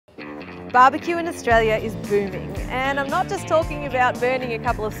Barbecue in Australia is booming, and I'm not just talking about burning a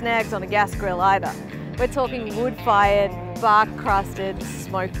couple of snags on a gas grill either. We're talking wood-fired, bark-crusted,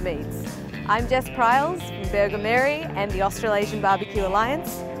 smoked meats. I'm Jess Pryles from Burger Mary and the Australasian Barbecue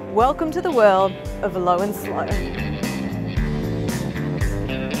Alliance. Welcome to the world of low and slow.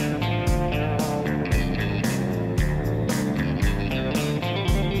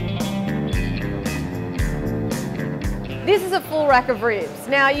 This is a full rack of ribs.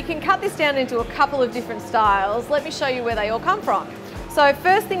 Now you can cut this down into a couple of different styles. Let me show you where they all come from. So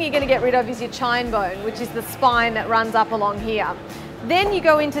first thing you're going to get rid of is your chine bone, which is the spine that runs up along here. Then you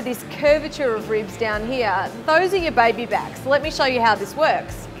go into this curvature of ribs down here. Those are your baby backs. Let me show you how this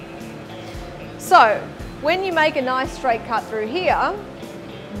works. So when you make a nice straight cut through here,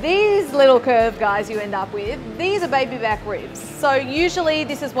 these little curved guys you end up with, these are baby back ribs. So usually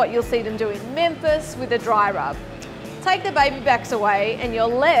this is what you'll see them do in Memphis with a dry rub. Take the baby backs away and you're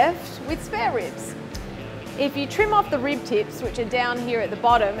left with spare ribs. If you trim off the rib tips, which are down here at the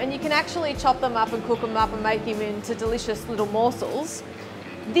bottom, and you can actually chop them up and cook them up and make them into delicious little morsels,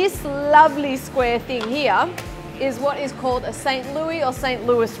 this lovely square thing here is what is called a St. Louis or St.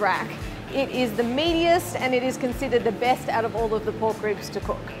 Louis rack. It is the meatiest and it is considered the best out of all of the pork ribs to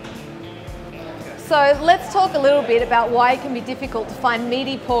cook. So let's talk a little bit about why it can be difficult to find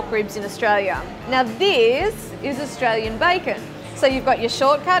meaty pork ribs in Australia. Now this is Australian bacon. So you've got your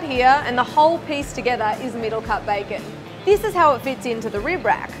shortcut here and the whole piece together is middle cut bacon. This is how it fits into the rib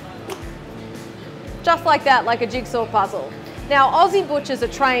rack. Just like that, like a jigsaw puzzle. Now Aussie butchers are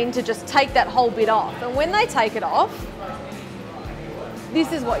trained to just take that whole bit off, and when they take it off,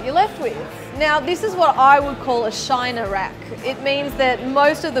 this is what you're left with. Now this is what I would call a shiner rack. It means that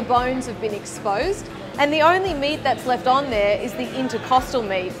most of the bones have been exposed and the only meat that's left on there is the intercostal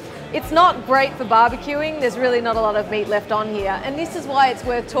meat. It's not great for barbecuing, there's really not a lot of meat left on here, and this is why it's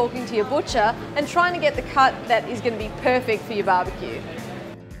worth talking to your butcher and trying to get the cut that is going to be perfect for your barbecue.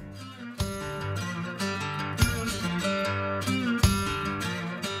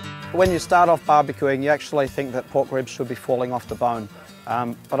 When you start off barbecuing, you actually think that pork ribs should be falling off the bone.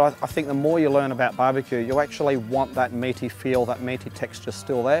 But I think the more you learn about barbecue, you actually want that meaty feel, that meaty texture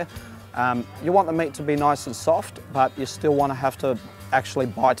still there. You want the meat to be nice and soft, but you still want to have to actually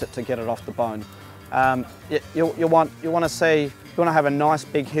bite it to get it off the bone. You want to have a nice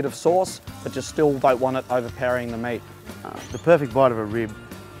big hit of sauce, but you still don't want it overpowering the meat. The perfect bite of a rib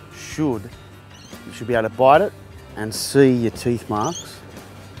you should be able to bite it and see your teeth marks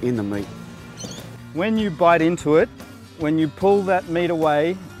in the meat. When you bite into it, when you pull that meat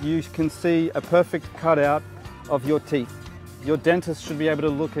away, you can see a perfect cutout of your teeth. Your dentist should be able to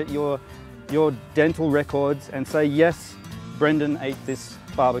look at your dental records and say, yes, Brendan ate this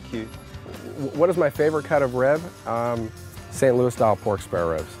barbecue. What is my favorite cut of rib? St. Louis style pork spare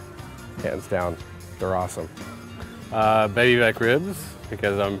ribs, hands down. They're awesome. Baby back ribs,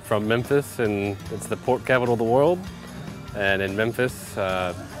 because I'm from Memphis and it's the pork capital of the world. And in Memphis,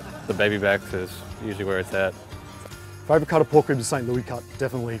 the baby backs is usually where it's at. Favourite cut of pork ribs is St. Louis cut,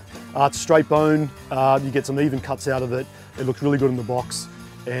 definitely. It's a straight bone, you get some even cuts out of it, it looks really good in the box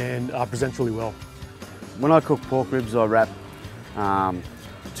and presents really well. When I cook pork ribs, I wrap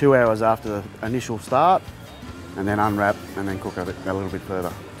 2 hours after the initial start and then unwrap and then cook a little bit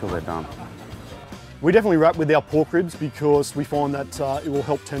further till they're done. We definitely wrap with our pork ribs because we find that it will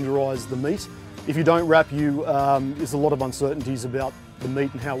help tenderise the meat. If you don't wrap, there's a lot of uncertainties about the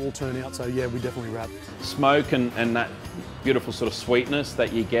meat and how it will turn out, so yeah, we definitely wrap. Smoke and that beautiful sort of sweetness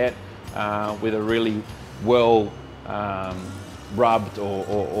that you get with a really well rubbed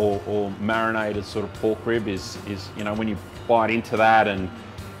or marinated sort of pork rib is when you bite into that and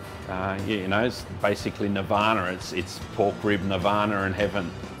it's basically nirvana. It's pork rib nirvana in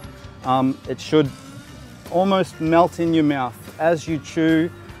heaven. It should almost melt in your mouth as you chew.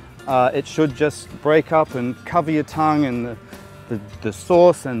 It should just break up and cover your tongue, and the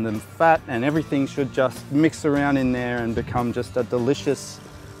sauce and the fat and everything should just mix around in there and become just a delicious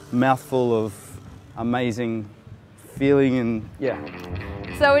mouthful of amazing feeling, and yeah.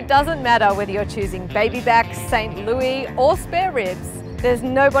 So it doesn't matter whether you're choosing baby backs, St. Louis or spare ribs, there's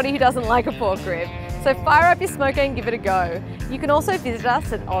nobody who doesn't like a pork rib. So fire up your smoker and give it a go. You can also visit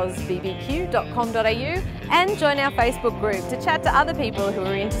us at ozbbq.com.au and join our Facebook group to chat to other people who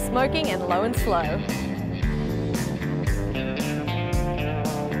are into smoking and low and slow.